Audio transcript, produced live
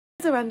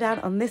Here's a rundown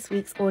on this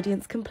week's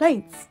audience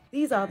complaints.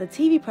 These are the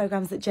TV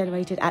programmes that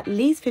generated at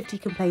least 50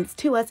 complaints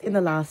to us in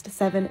the last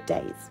 7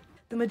 days.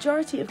 The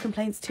majority of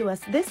complaints to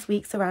us this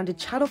week surrounded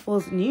Channel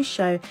 4's new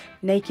show,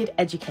 Naked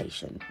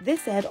Education.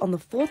 This aired on the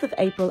 4th of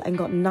April and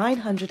got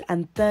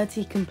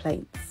 930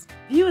 complaints.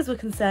 Viewers were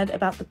concerned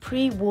about the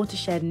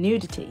pre-watershed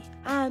nudity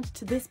and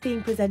to this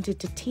being presented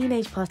to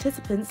teenage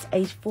participants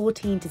aged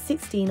 14 to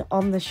 16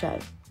 on the show.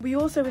 We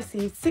also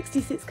received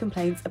 66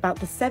 complaints about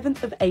the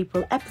 7th of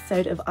April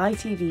episode of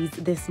ITV's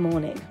This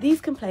Morning. These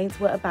complaints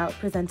were about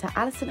presenter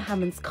Alison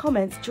Hammond's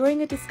comments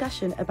during a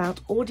discussion about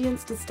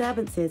audience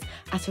disturbances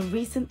at a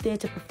recent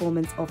theatre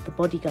performance of The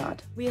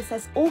Bodyguard. We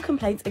assess all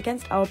complaints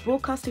against our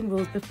broadcasting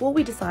rules before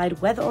we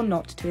decide whether or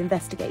not to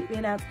investigate. We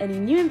announce any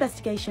new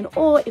investigation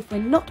or if we're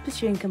not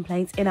pursuing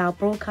complaints in our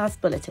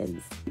broadcast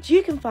bulletins, which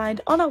you can find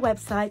on our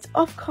website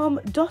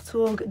ofcom.org.uk.